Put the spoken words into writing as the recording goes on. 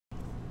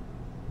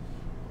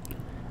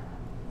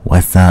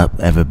What's up,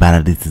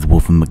 everybody? This is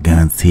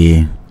WolfenMcGunz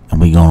here, and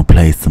we're gonna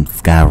play some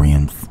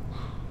Skyrims.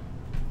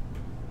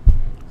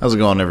 How's it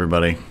going,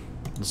 everybody?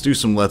 Let's do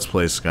some Let's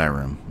Play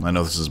Skyrim. I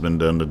know this has been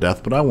done to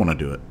death, but I want to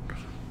do it.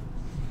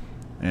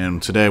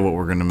 And today what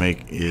we're going to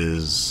make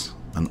is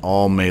an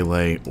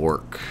all-melee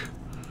orc.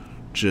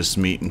 Just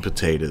meat and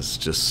potatoes.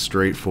 Just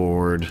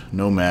straightforward,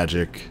 no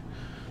magic.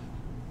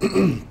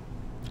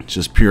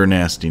 Just pure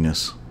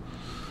nastiness.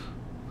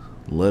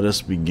 Let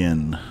us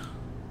begin.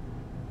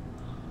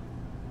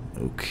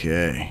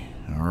 Okay,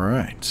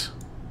 alright.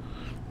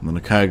 I'm going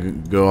to kind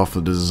of go off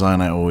of the design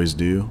I always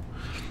do.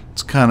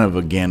 It's kind of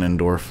a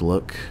Ganondorf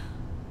look,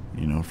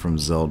 you know, from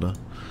Zelda.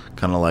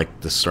 Kind of like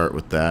to start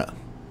with that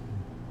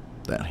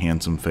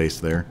handsome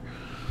face there.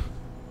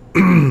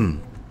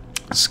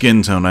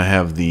 Skin tone, I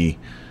have the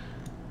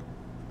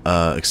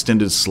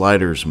extended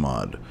sliders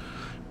mod,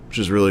 which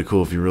is really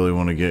cool if you really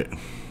want to get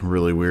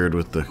really weird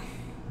with the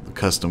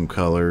custom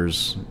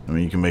colors. I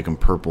mean, you can make them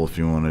purple if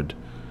you wanted,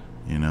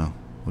 you know.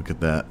 Look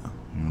at that.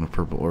 You want a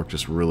purple orc,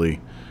 just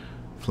really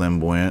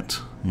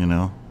flamboyant, you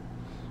know.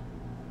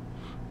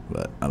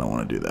 But I don't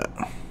want to do that.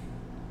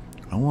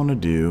 I want to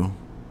do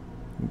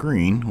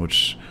green,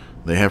 which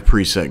they have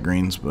preset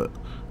greens, but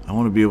I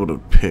want to be able to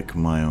pick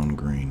my own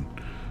green.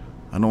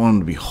 I don't want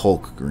them to be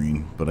Hulk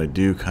green, but I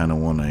do kind of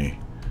want it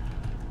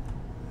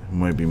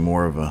might be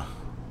more of a,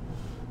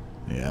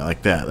 yeah,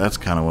 like that. That's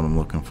kind of what I'm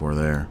looking for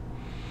there.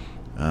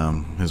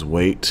 His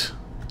weight,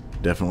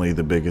 definitely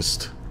the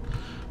biggest.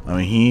 I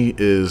mean, he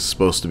is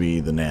supposed to be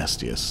the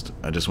nastiest.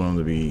 I just want him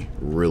to be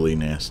really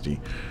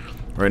nasty.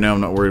 Right now I'm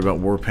not worried about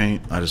war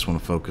paint. I just want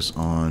to focus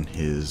on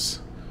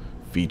his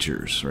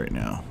features right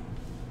now.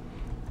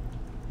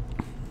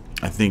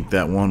 I think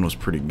that one was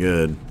pretty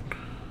good.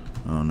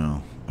 Oh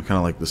no, I kind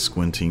of like the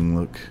squinting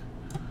look.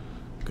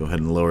 Go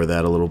ahead and lower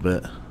that a little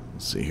bit.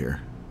 Let's see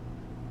here.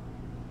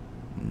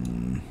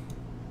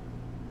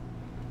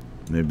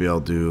 Maybe I'll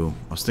do,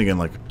 I was thinking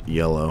like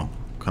yellow,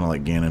 kind of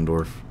like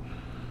Ganondorf.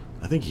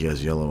 I think he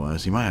has yellow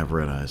eyes. He might have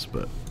red eyes,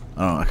 but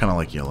I don't know, I kind of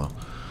like yellow.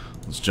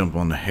 Let's jump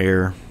on the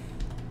hair.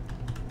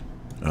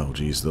 Oh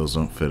geez, those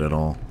don't fit at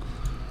all.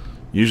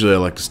 Usually I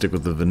like to stick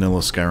with the vanilla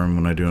Skyrim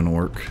when I do an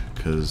orc,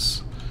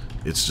 because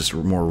it's just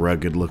more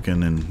rugged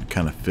looking and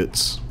kind of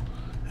fits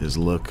his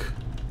look.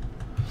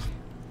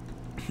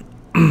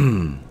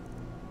 I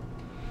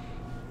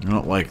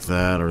don't like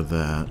that or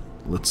that.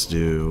 Let's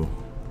do,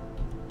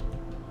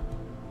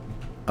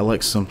 I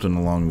like something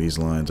along these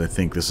lines. I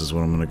think this is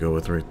what I'm going to go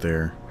with right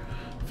there.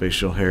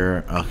 Facial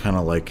hair, I kind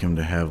of like him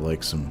to have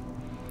like some,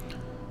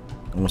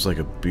 almost like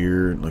a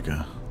beard, like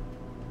a,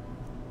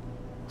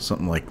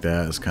 something like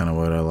that is kind of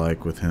what I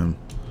like with him.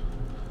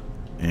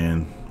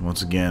 And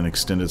once again,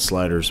 extended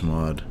sliders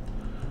mod.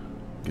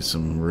 Get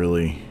some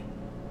really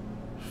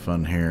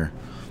fun hair.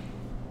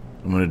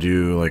 I'm going to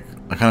do like,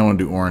 I kind of want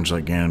to do orange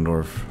like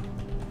Ganondorf.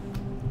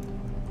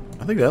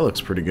 I think that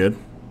looks pretty good.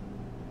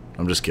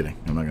 I'm just kidding.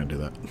 I'm not going to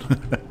do that.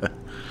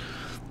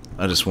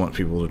 I just want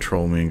people to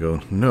troll me and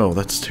go, no,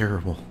 that's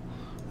terrible.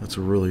 That's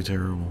really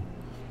terrible.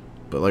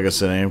 But like I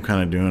said, I am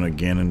kind of doing a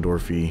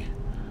Ganondorfy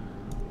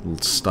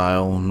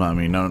style. I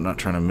mean, not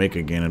trying to make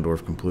a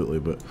Ganondorf completely,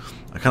 but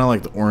I kind of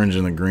like the orange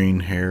and the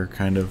green hair,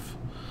 kind of.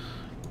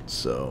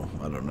 So,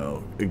 I don't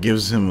know. It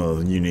gives him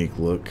a unique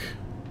look.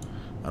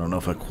 I don't know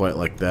if I quite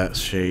like that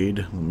shade.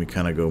 Let me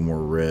kind of go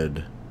more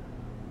red.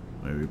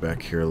 Maybe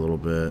back here a little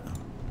bit.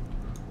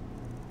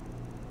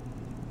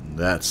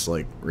 That's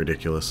like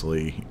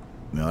ridiculously...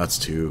 No, that's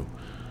too...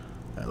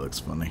 That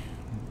looks funny.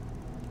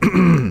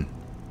 Getting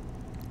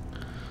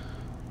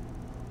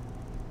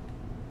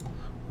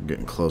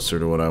closer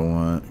to what I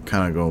want.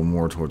 Kind of go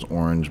more towards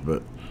orange,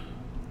 but...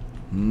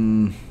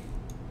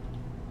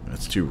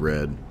 that's too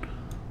red.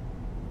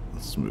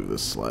 Let's move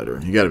this slider.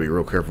 You gotta be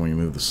real careful when you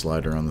move the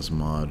slider on this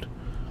mod.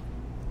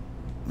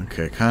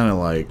 Okay, kind of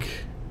like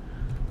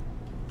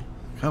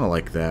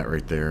that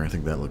right there. I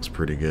think that looks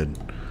pretty good.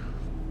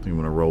 I think I'm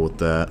gonna roll with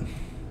that.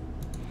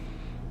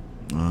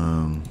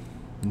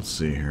 Let's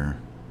see here.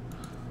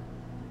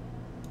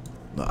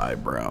 The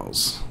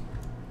eyebrows.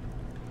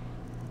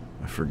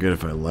 I forget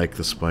if I like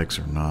the spikes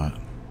or not.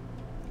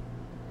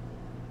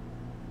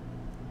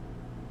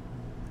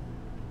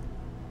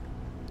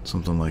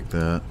 Something like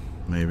that,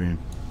 maybe.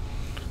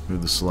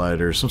 Move the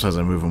sliders. Sometimes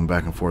I move them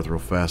back and forth real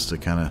fast to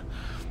kind of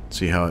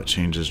see how it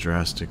changes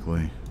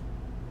drastically.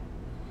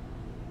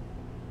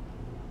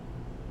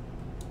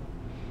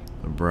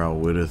 The brow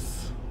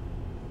width,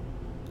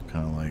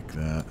 kind of like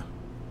that.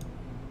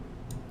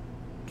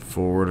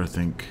 Forward, I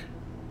think.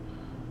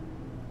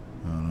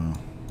 I don't know.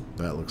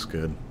 That looks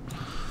good.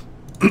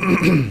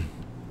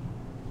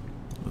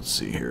 Let's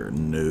see here.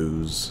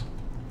 Nose.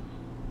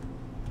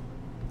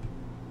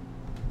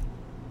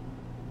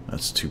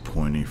 That's too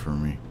pointy for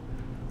me.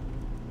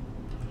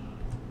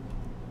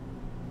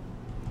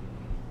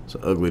 It's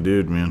an ugly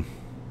dude, man.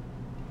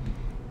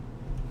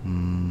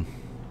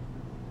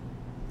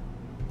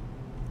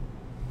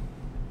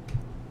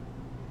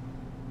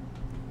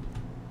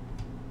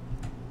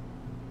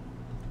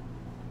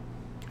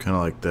 Kind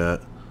of like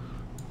that.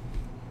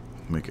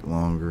 make it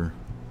longer.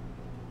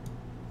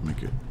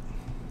 Make it,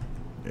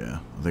 yeah,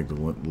 I think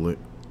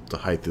the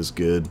height is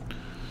good.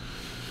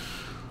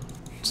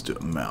 Let's do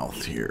a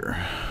mouth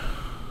here.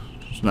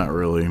 There's not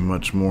really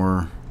much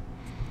more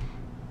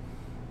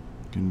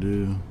you can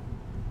do.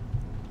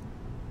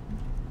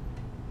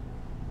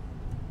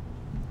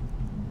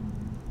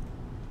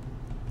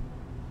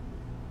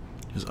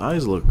 His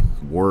eyes look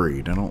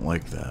worried. I don't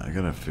like that. I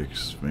gotta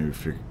maybe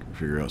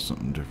figure out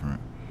something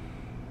different.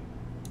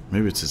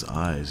 Maybe it's his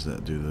eyes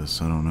that do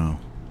this. I don't know.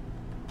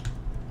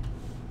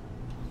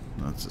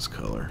 That's his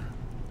color.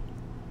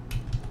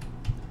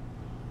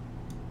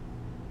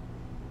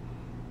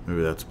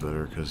 Maybe that's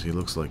better because he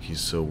looks like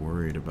he's so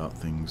worried about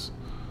things.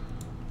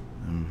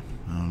 I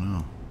don't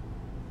know.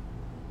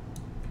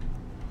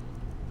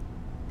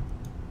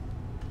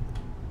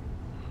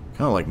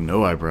 Kind of like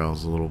no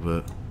eyebrows a little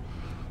bit.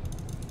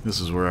 This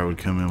is where I would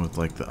come in with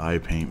like the eye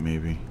paint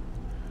maybe.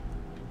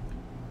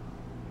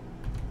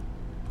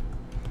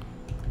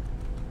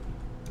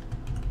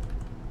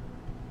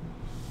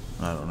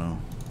 I don't know.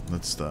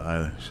 That's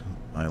the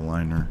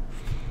eyeliner.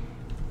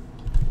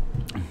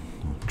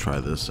 We'll try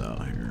this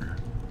out here.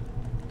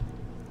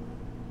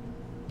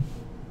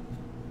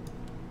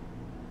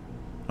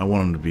 I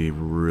want him to be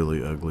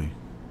really ugly.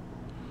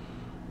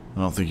 I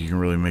don't think you can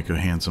really make a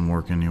handsome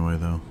orc anyway,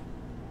 though.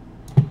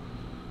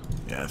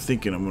 Yeah, I'm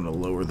thinking I'm going to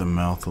lower the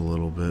mouth a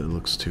little bit. It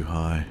looks too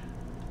high.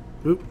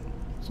 Oop.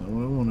 That's not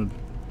what I wanted.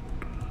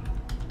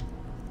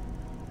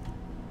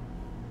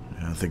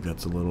 Yeah, I think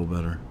that's a little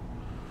better.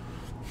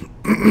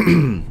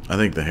 I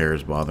think the hair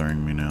is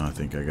bothering me now. I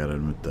think I gotta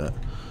admit that.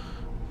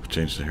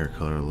 Change the hair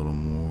color a little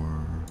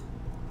more.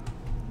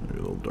 Maybe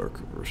a little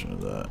darker version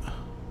of that.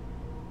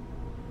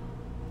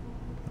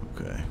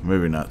 Okay,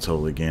 maybe not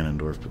totally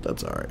Ganondorf, but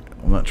that's alright.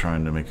 I'm not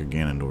trying to make a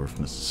Ganondorf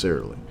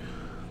necessarily.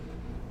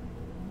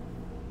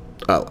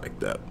 I like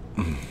that.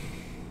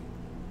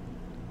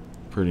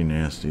 Pretty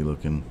nasty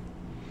looking.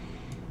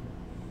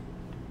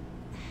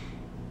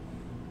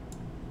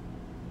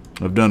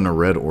 I've done a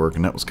red orc,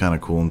 and that was kind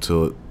of cool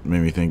until it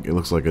made me think it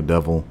looks like a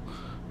devil,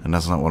 and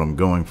that's not what I'm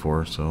going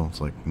for, so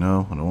it's like,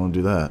 no, I don't want to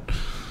do that.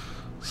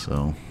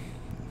 So,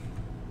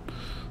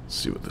 let's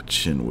see what the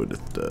chin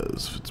width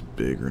does, if it's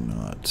big or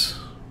not.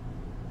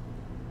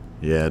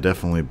 Yeah,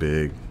 definitely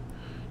big.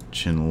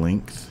 Chin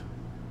length.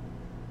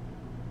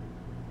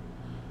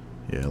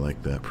 Yeah, I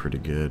like that pretty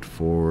good.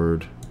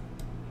 Forward.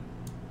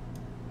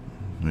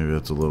 Maybe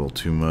that's a little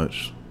too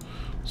much.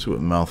 See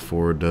what mouth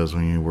forward does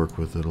when you work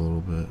with it a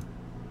little bit.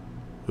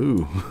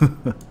 Ooh.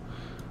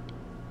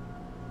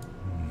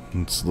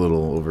 It's a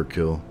little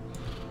overkill.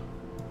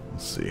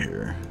 Let's see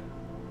here.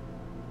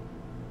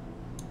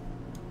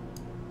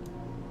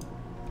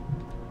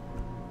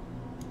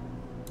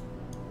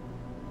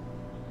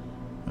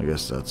 I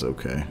guess that's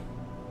okay.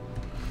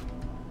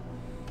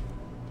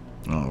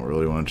 I don't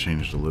really want to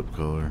change the lip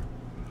color.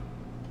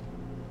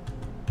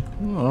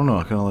 Well, I don't know,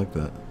 I kind of like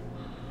that.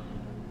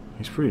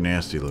 He's pretty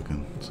nasty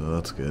looking, so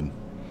that's good.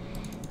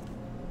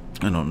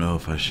 I don't know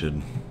if I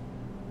should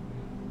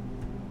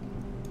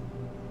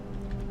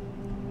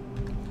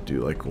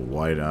do like a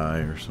white eye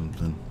or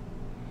something.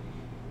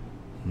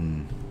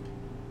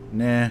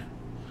 Nah.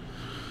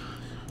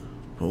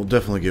 We'll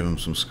definitely give him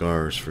some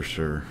scars for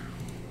sure.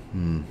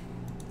 No,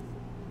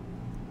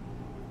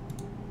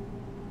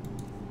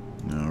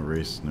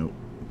 erase. Nope.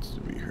 It's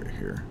to be right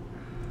here.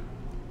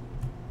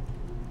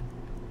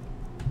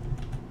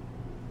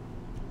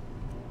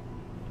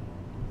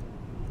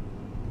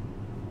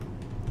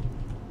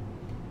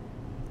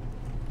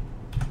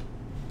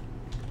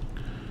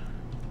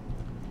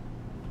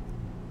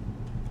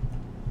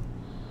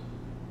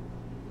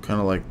 Kind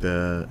of like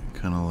that.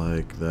 Kind of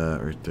like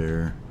that right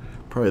there.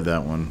 Probably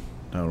that one.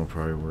 That will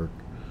probably work.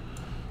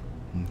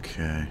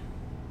 Okay.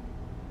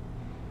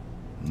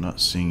 I'm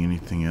not seeing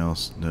anything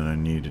else that I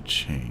need to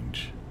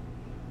change.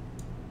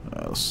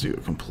 Let's see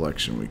what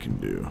complexion we can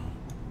do.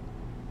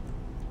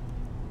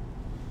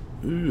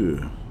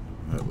 Ooh,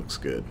 that looks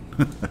good.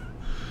 The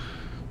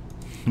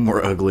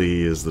more ugly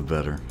he is, the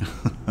better.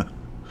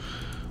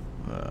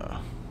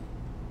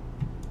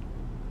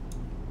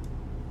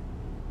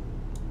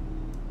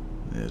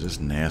 Yeah, just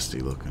nasty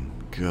looking.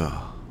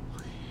 God.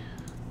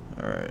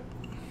 Alright.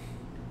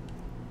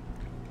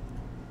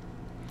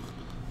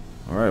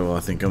 Alright, well, I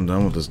think I'm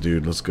done with this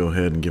dude. Let's go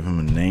ahead and give him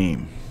a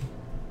name.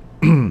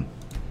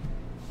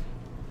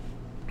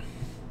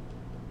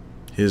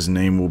 His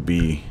name will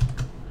be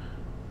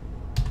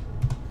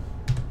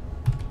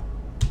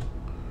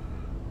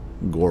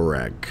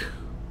Goraagk.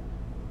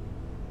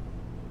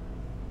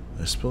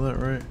 Did I spell that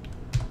right?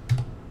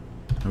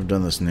 I've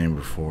done this name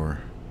before.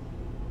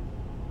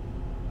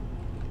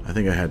 I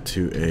think I had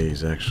 2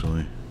 A's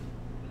actually.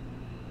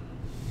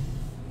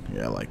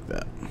 Yeah, I like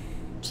that.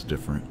 It's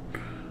different.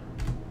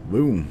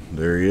 Boom,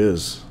 there he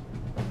is.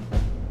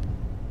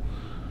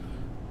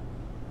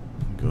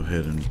 Go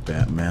ahead and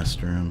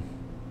Batmaster him.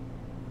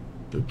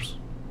 Oops.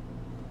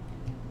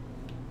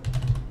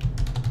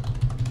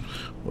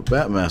 What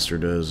Batmaster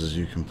does is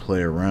you can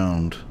play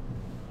around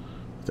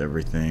with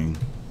everything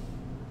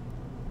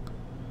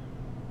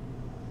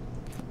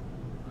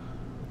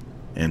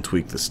and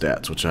tweak the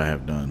stats, which I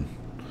have done.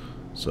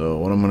 So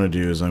what I'm going to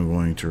do is I'm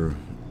going to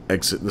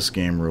exit this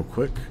game real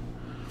quick,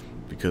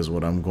 because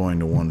what I'm going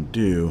to want to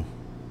do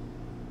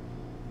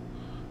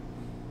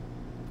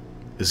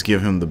is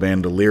give him the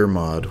bandolier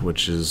mod,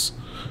 which is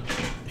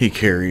he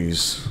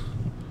carries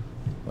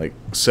like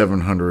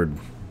 700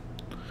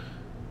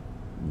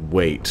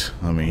 weight.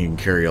 I mean, he can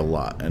carry a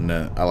lot, and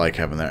I like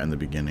having that in the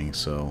beginning,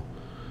 so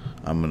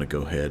I'm gonna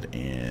go ahead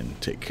and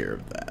take care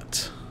of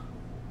that.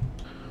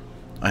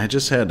 I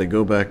just had to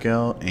go back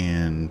out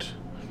and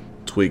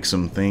tweak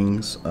some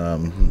things.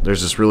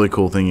 There's this really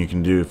cool thing you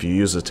can do. If you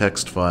use a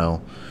text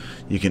file,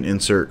 you can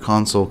insert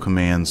console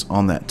commands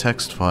on that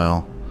text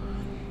file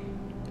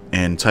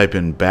and type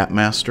in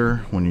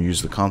Batmaster when you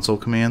use the console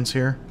commands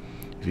here.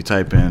 If you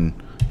type in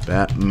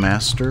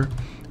Batmaster,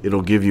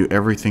 it'll give you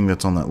everything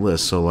that's on that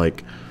list. So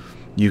like,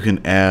 you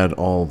can add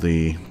all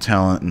the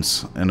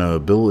talents and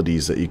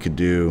abilities that you could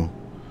do.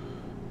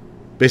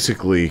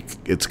 Basically,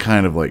 it's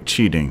kind of like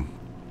cheating,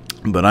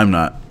 but I'm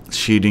not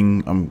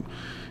cheating.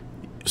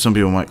 Some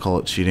people might call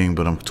it cheating,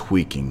 but I'm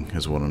tweaking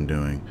is what I'm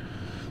doing.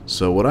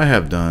 So what I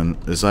have done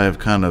is I have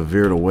kind of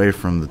veered away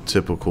from the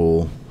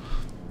typical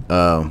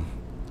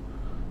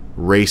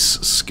race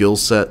skill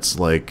sets,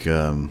 like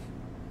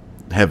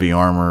heavy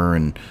armor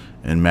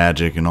and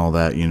magic and all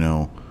that. You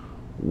know,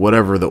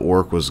 whatever the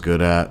orc was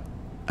good at,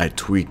 I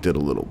tweaked it a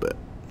little bit.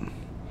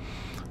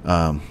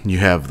 You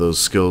have those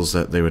skills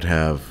that they would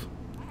have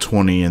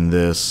 20 in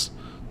this,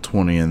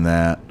 20 in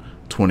that,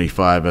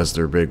 25 as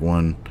their big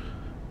one,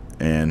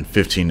 and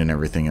 15 in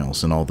everything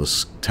else, and all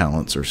the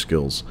talents or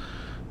skills.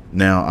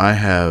 Now I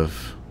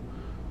have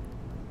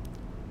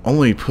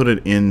only put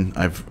it in,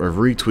 I've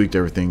retweaked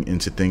everything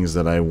into things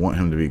that I want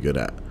him to be good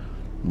at.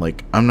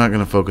 Like, I'm not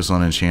going to focus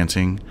on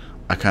enchanting.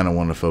 I kind of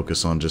want to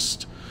focus on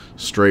just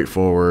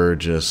straightforward,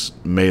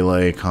 just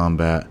melee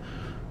combat,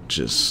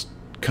 just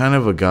kind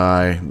of a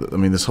guy. I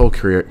mean, this whole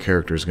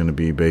character is going to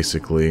be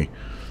basically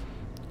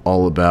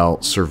all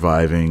about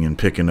surviving and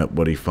picking up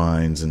what he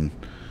finds and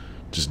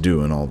just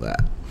doing all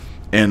that.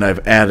 And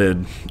I've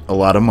added a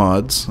lot of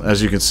mods.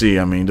 As you can see,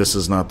 I mean, this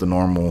is not the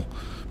normal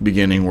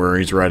beginning where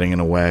he's riding in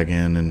a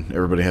wagon and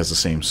everybody has the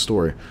same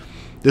story.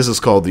 This is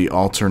called the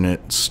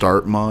alternate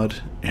start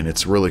mod, and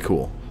it's really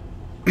cool.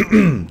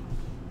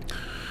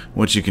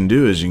 What you can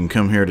do is you can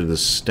come here to the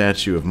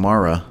statue of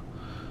Mara,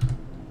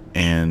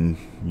 and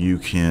you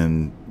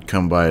can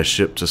come by a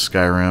ship to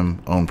Skyrim,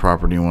 own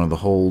property in one of the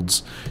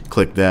holds,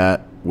 click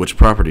that, which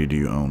property do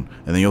you own,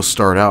 and then you'll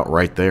start out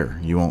right there.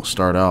 You won't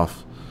start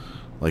off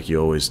like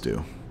you always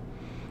do,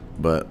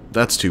 but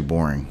that's too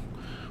boring.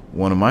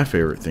 One of my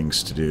favorite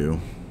things to do,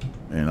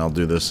 and I'll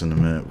do this in a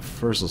minute.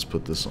 First, let's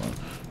put this on.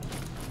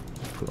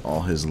 Put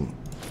all his.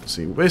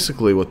 See,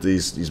 basically what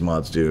these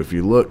mods do. If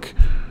you look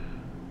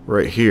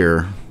right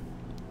here,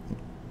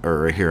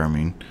 or right here, I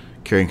mean,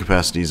 carrying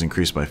capacity is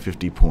increased by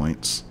 50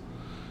 points.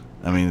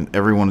 I mean,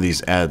 every one of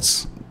these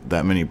adds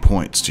that many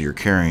points to your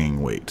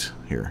carrying weight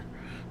here.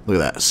 Look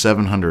at that,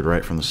 700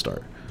 right from the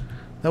start.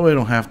 That way I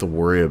don't have to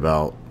worry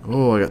about,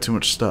 oh, I got too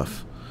much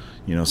stuff.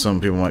 You know, some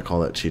people might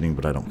call that cheating,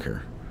 but I don't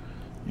care.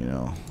 You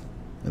know,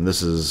 and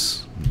this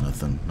is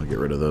nothing. I'll get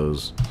rid of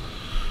those.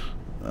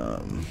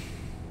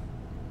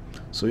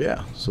 So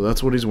yeah, so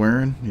that's what he's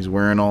wearing. He's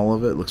wearing all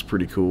of it. Looks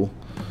pretty cool.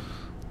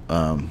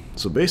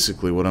 So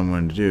basically what I'm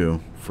going to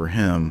do for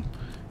him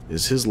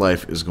is his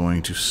life is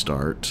going to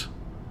start.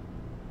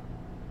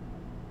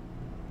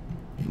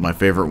 My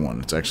favorite one.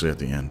 It's actually at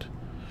the end.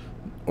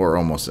 Or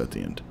almost at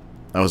the end.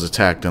 I was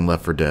attacked and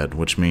left for dead,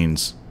 which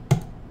means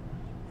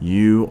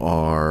you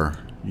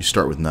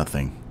start with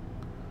nothing.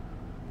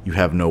 You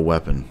have no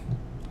weapon.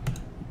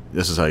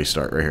 This is how you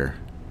start right here.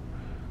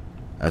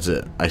 That's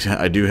it.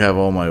 I do have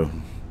all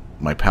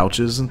my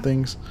pouches and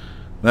things.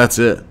 That's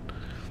it.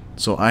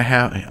 So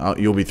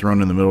you'll be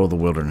thrown in the middle of the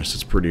wilderness.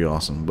 It's pretty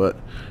awesome, but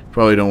you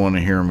probably don't want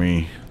to hear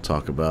me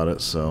talk about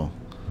it, so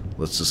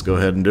let's just go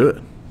ahead and do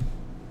it.